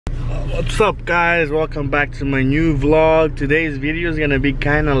What's up guys, welcome back to my new vlog. Today's video is gonna be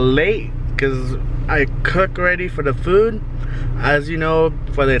kind of late because I cook ready for the food. As you know,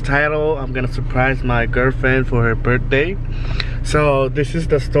 for the title, I'm gonna surprise my girlfriend for her birthday. So this is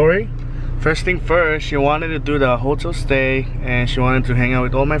the story. First thing first, she wanted to do the hotel stay and she wanted to hang out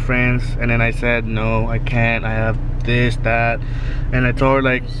with all my friends, and then I said no, I can't, I have this, that, and I told her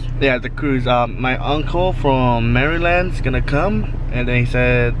like, yeah, the cruise, my uncle from Maryland's gonna come, and then he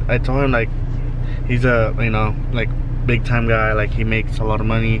said, I told him like, he's a, you know, like big time guy, like he makes a lot of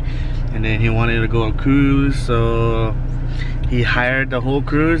money, and then he wanted to go on cruise, so he hired the whole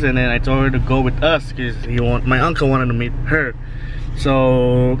cruise, and then I told her to go with us because my uncle wanted to meet her.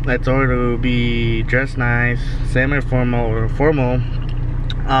 So I told her to be dressed nice, semi-formal or formal,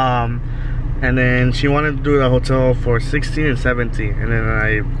 and then she wanted to do the hotel for 16 and 17, and then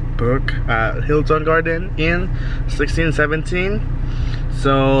I booked Hilton Garden Inn 16 and 17.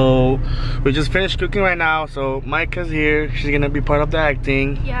 So we just finished cooking right now, so Micah's here, she's gonna be part of the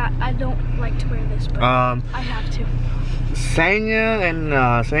acting. Yeah, I don't like to wear this, but I have to. Sanya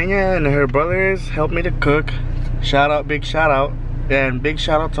and her brothers helped me to cook. Shout out, big shout out. And big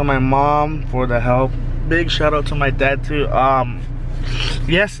shout out to my mom for the help. Big shout out to my dad too.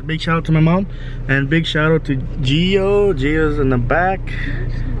 Yes, big shout out to my mom. And big shout out to Gio. Gio's in the back.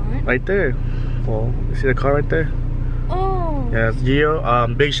 Right there. Well, you see the car right there? Oh. Yeah, it's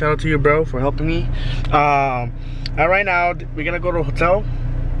Gio. Big shout out to you, bro, for helping me. And right now, we're gonna go to a hotel.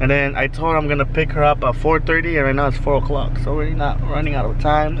 And then I told her I'm gonna pick her up at 4:30, and right now it's 4 o'clock. So we're not running out of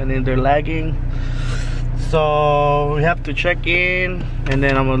time, and then they're lagging. So we have to check in, and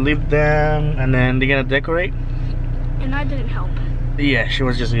then I'm gonna leave them, and then they're gonna decorate. And I didn't help. Yeah, she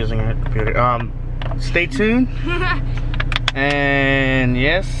was just using her computer. Stay tuned. And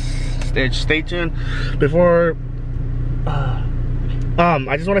yes, stay tuned. Before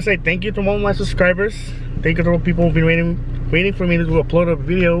I just want to say thank you to all my subscribers. Thank you to all people who've been waiting for me to upload a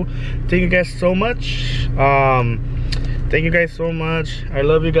video. Thank you guys so much. Thank you guys so much. I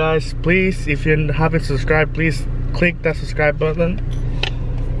love you guys. Please, if you haven't subscribed, please click that subscribe button.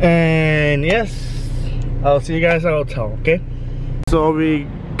 And yes, I'll see you guys at the hotel, okay? So we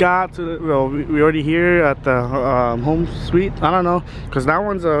got to the, well, we already here at the home suite. I don't know, because that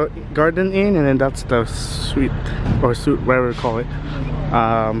one's a Garden Inn, and then that's the suite, or suite, whatever you call it.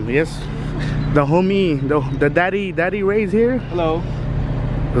 Yes, the homie, the daddy Ray's here. Hello.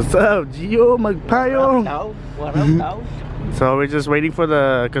 What's up, Gio Magpayo? What up, now? So we're just waiting for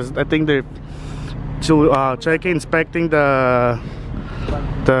the, because I think they're checking, inspecting the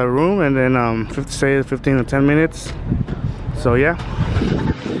room, and then say 15 to 10 minutes. So yeah,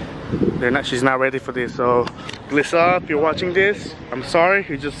 she's not ready for this. So Glissa, if you're watching this, I'm sorry,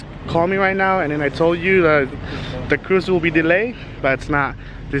 you just called me right now, and then I told you that the cruise will be delayed, but it's not.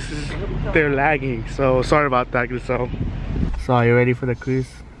 They're lagging, so sorry about that, Glissa. So are you ready for the cruise?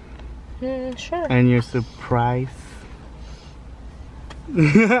 Sure. And your surprise?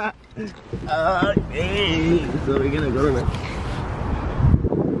 Okay, so we're gonna go to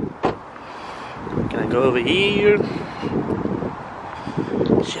Gonna go over here.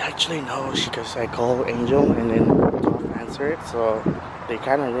 She actually knows because I called Angel and then Dolph answered it, so they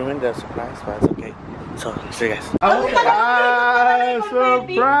kind of ruined the surprise, but it's okay. So see you guys.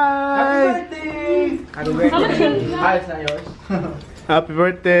 Surprise! Happy birthday! Hi, it's not yours. Happy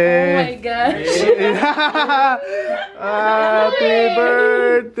birthday! Oh my gosh. Happy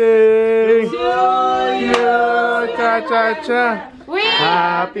birthday to you! Cha cha cha!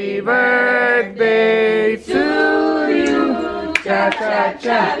 Happy birthday to you! Cha cha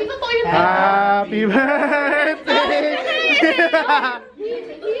cha! Happy birthday! He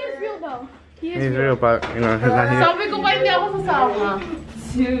is real though. He's real, but you know, he's not here. Sabi ko ba hindi ako sasama?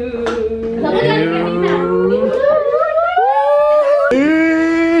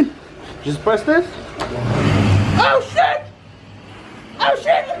 Just press this. Oh shit! Oh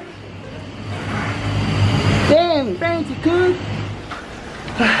shit! Damn, fancy cool.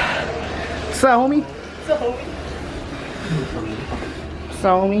 What's up, homie? What's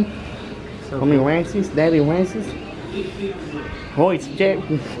up, homie? Homie Wancy's, Daddy Wancy's. Oh, it's Jeff.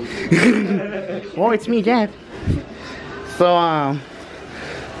 Oh, it's me, Jeff. So,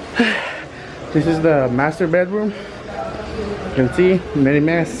 this is the master bedroom. You can see many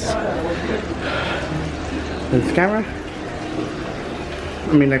mess. This camera.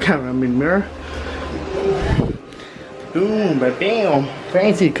 I mean mirror. Boom, but bam,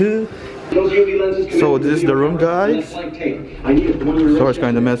 fancy cool. So this is the room, guys. So it's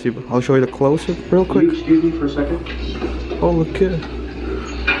kind of messy, but I'll show you the close-up real quick. Excuse me for a second. Oh, look at it.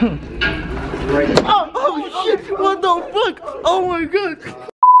 Oh shit, what the fuck? Oh my god.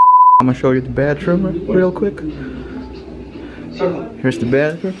 I'm gonna show you the bathroom real quick. Here's the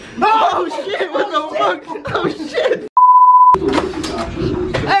bathroom. Oh shit! What the fuck? Oh shit!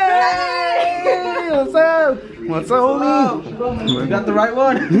 Hey! What's up? What's up, homie? You got the right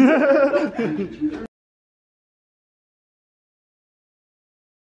one.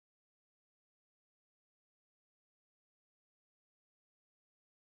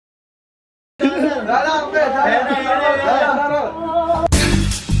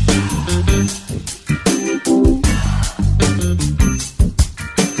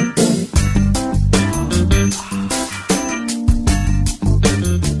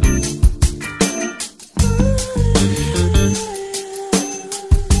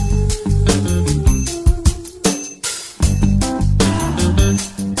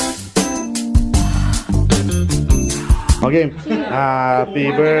 Okay,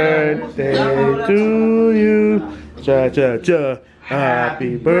 happy birthday to you, cha cha cha.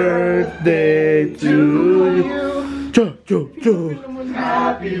 Happy birthday to you, cha cha cha.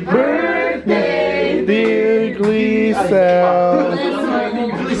 Happy birthday, dear Glisel.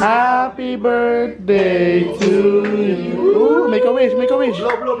 Happy birthday to you. Ooh, make a wish, make a wish.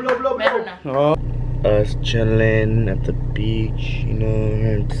 Oh. Us chilling at the beach, you know what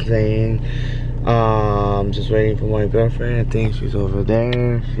I'm saying. Just waiting for my girlfriend. I think she's over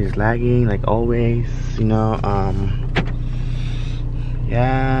there. She's lagging like always, you know.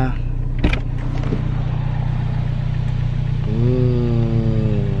 Yeah.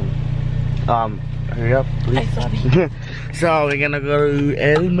 Hurry up, please. So we're gonna go to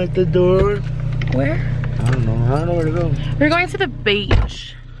El Matador. Where? I don't know where to go. We're going to the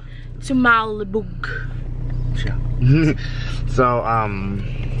beach. To Malibu. Yeah. So I'm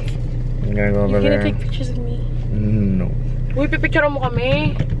gonna go over there. You gonna take pictures of me? No. Uy, pipicture mo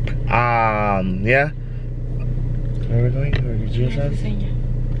kami. Yeah. Where are we going? Where are Gio's house?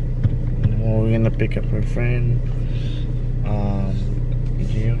 Well, we're gonna pick up her friend.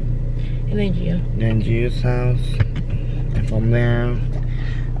 Gio. And then Gio. Then Gio's house. And from there,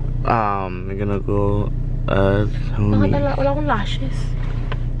 we're gonna go homie. Wala akong lashes.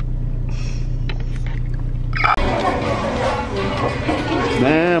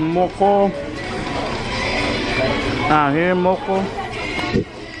 Man, Moko. Here, Moko.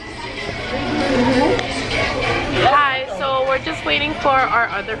 Hi, so we're just waiting for our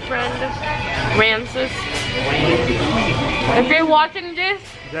other friend, Rancis. If you're watching this,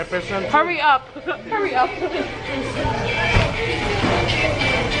 Jefferson. hurry up. Hurry up.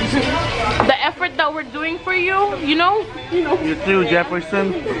 The effort that we're doing for you, you know? You too,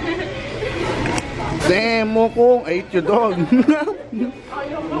 Jefferson. Damn, Moko, I ate your dog.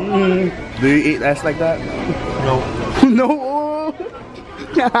 Do you eat ass like that? No. No.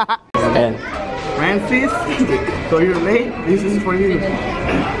 And Francis, so you're late. This is for you.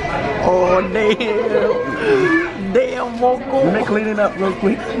 Oh damn, damn, Moko. Let me clean it up real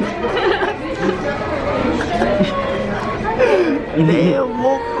quick. Damn,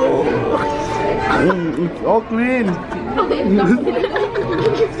 Moko. It's all clean.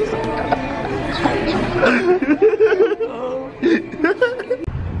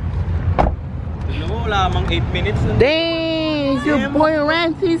 Lamang 8 minutes. Dang, it's your boy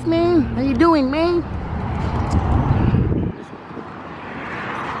Rancis, man. How you doing, man?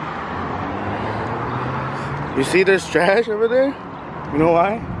 You see there's trash over there? You know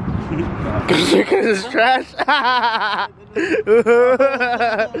why? Because it's trash.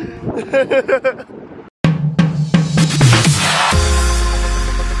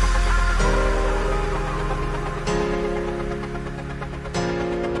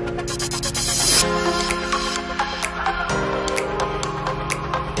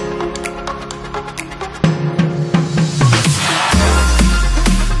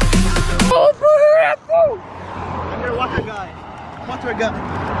 Water guy.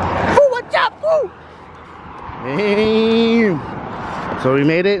 Oh, what's up, boo? Damn. So we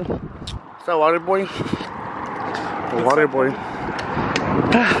made it. What's up, water boy? The water boy.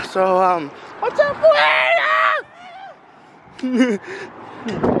 So what's up, boy?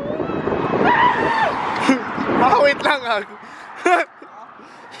 Wait lang ah.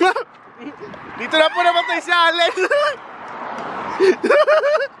 Dito na po naman tayo sa Alex.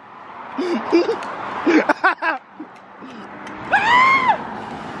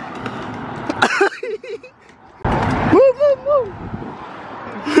 Move, move, move.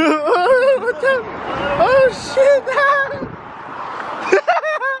 What's up? Oh shit.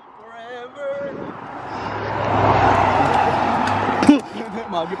 Forever.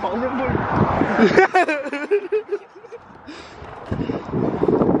 Magi pa ulit boy.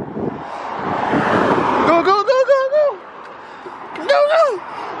 Go, go, go, go, go. Go, go.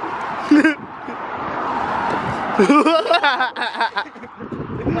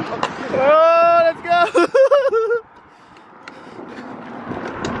 Oh, let's go.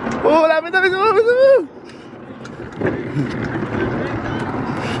 Oh, dame.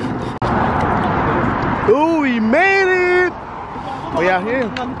 Oh, we made it. We are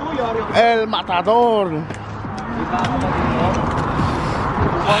here. El Matador.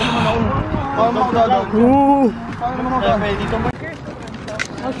 Ooh.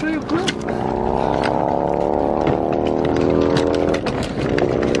 I'll show you proof.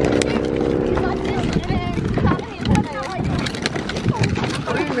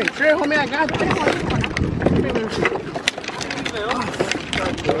 Sure, homie, I got it.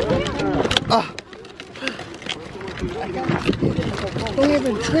 Don't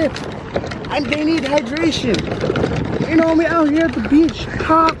even trip. And they need hydration. You know me out here at the beach,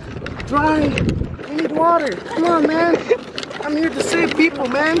 hot, dry. They need water. Come on, man. I'm here to save people,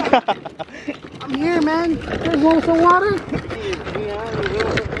 man. I'm here, man. You guys want some water?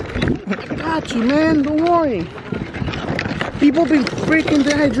 I got you, man. Don't worry. People been freaking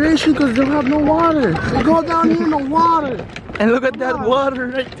dehydration because they don't have no water. They go down here, no water. And look at that water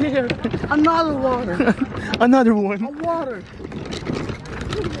right there. Another water. Another one. A water.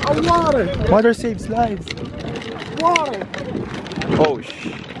 A water. Water saves lives. Water. Oh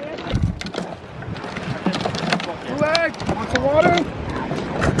shit. Relax. Want some water?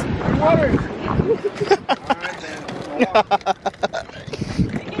 Water.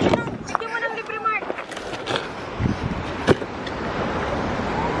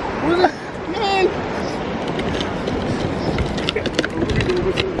 Who's that? Man.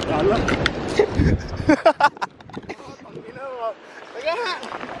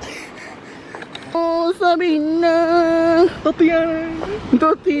 Oh, Sabina. Tatiana,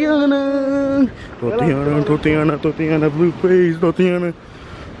 blue face, Tatiana.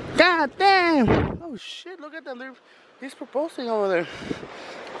 God damn. Oh shit, look at that. He's proposing over there.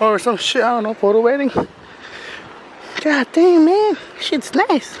 Or some shit, I don't know, photo wedding. God damn, man. Shit's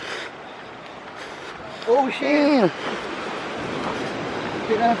nice. Oh shit.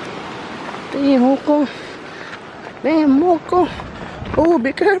 Damn, Moko. Damn, Moko. Oh,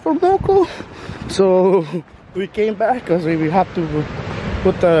 be careful, Moko. So we came back because we have to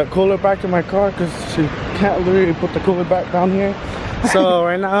put the cooler back in my car because she can't literally put the cooler back down here. So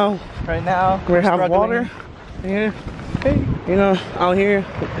right now we have water here. Hey, you know, out here,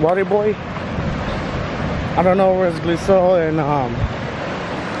 water boy. I don't know where's Glisel and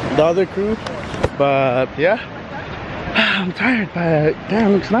the other crew, but yeah, I'm tired, but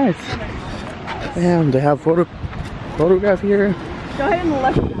damn, looks nice. Damn, they have photograph here. Go ahead and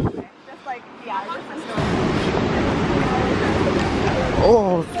look. Just like, yeah.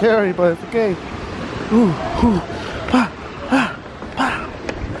 Oh, scary, but it's okay. Ooh, ooh.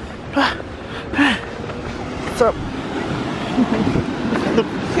 What's up?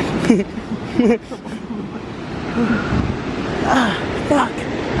 Fuck.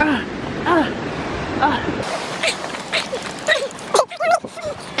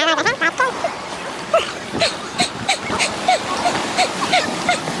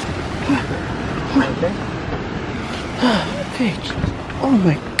 Okay. Oh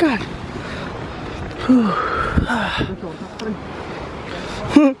my god.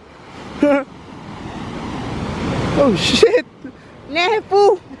 Oh shit. Nah,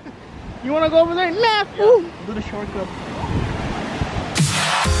 fool. You wanna go over there? Nah, fool. Do the shortcut.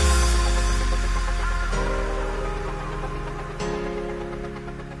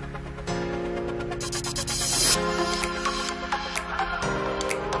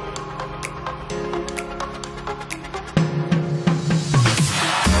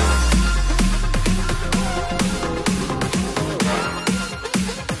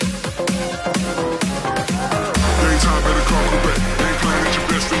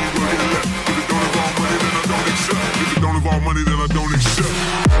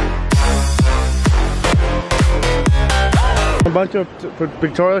 A bunch of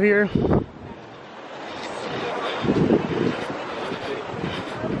pictorial here.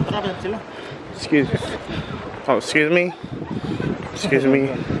 Excuse me.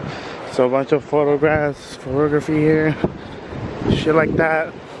 So a bunch of photography here, shit like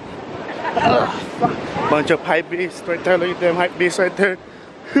that. Bunch of hype beasts right there. Look at them hype beasts right there.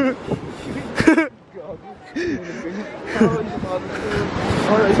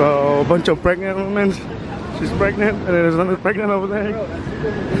 So a bunch of pregnant women. She's pregnant, and there's another pregnant over there.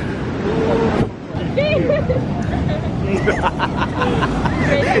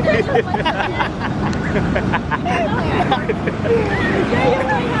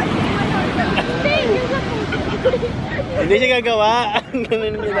 Hindi siya gagawa.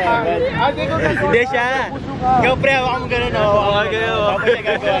 Ganun ginagawa. Hindi siya. Ikaw pre, hawak mo ganun. Tapos siya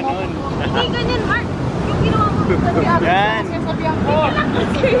gagawa nun. Hindi ganyan, Mark. Yung ginawa mo sabihan. Yan. Sabihan ko.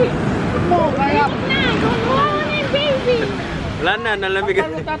 Kaya na, gumawa mo na yung baby. Wala na, nalamigan.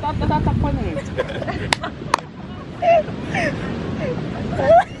 Tatakpan eh.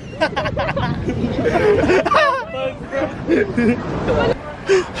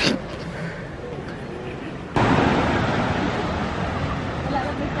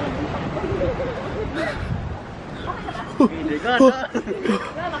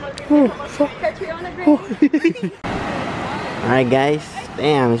 Alright guys,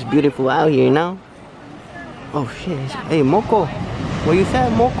 damn, it's beautiful out here now. Oh shit, hey Moko, where you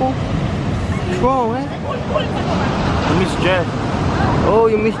at Moko? What's wrong, man? I miss Jeff. Oh,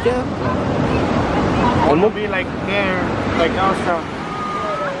 you miss Jeff? I want to be like there, like Elsa.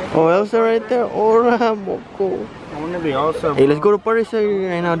 Oh, Elsa right there? Alright, Moko. I want to be Elsa. Hey, let's go to party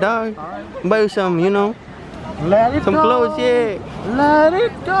right now, dog. Buy you some, you know, Let it some go. clothes, yeah. Let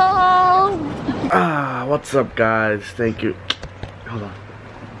it go. What's up guys? Thank you. Hold on.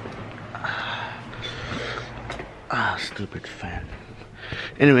 Stupid fan.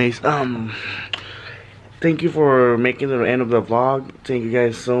 Anyways, thank you for making the end of the vlog. Thank you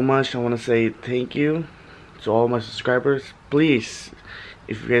guys so much. I want to say thank you to all my subscribers. Please,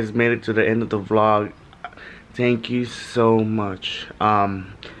 if you guys made it to the end of the vlog, thank you so much. I'm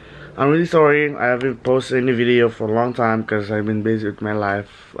really sorry I haven't posted any video for a long time because I've been busy with my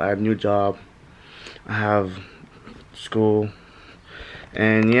life. I have a new job, I have school,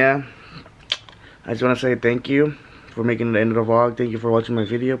 and yeah, I just want to say thank you for making the end of the vlog. Thank you for watching my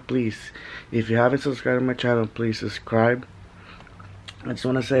video. Please, if you haven't subscribed to my channel, please subscribe. I just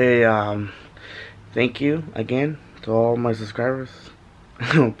want to say thank you again to all my subscribers,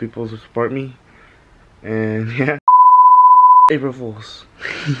 people who support me, and yeah, April Fools.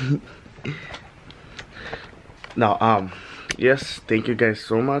 No, yes, thank you guys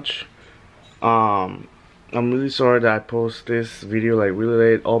so much. I'm really sorry that I post this video like really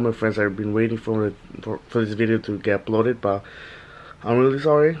late. All my friends have been waiting for this video to get uploaded, but I'm really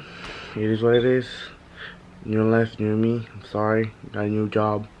sorry. It is what it is. New life, new me. I'm sorry. Got a new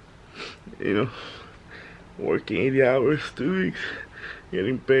job. You know, working 80 hours, 2 weeks,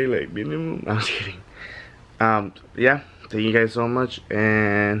 getting paid like minimum. I'm just kidding. Yeah, thank you guys so much,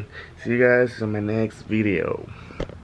 and see you guys in my next video.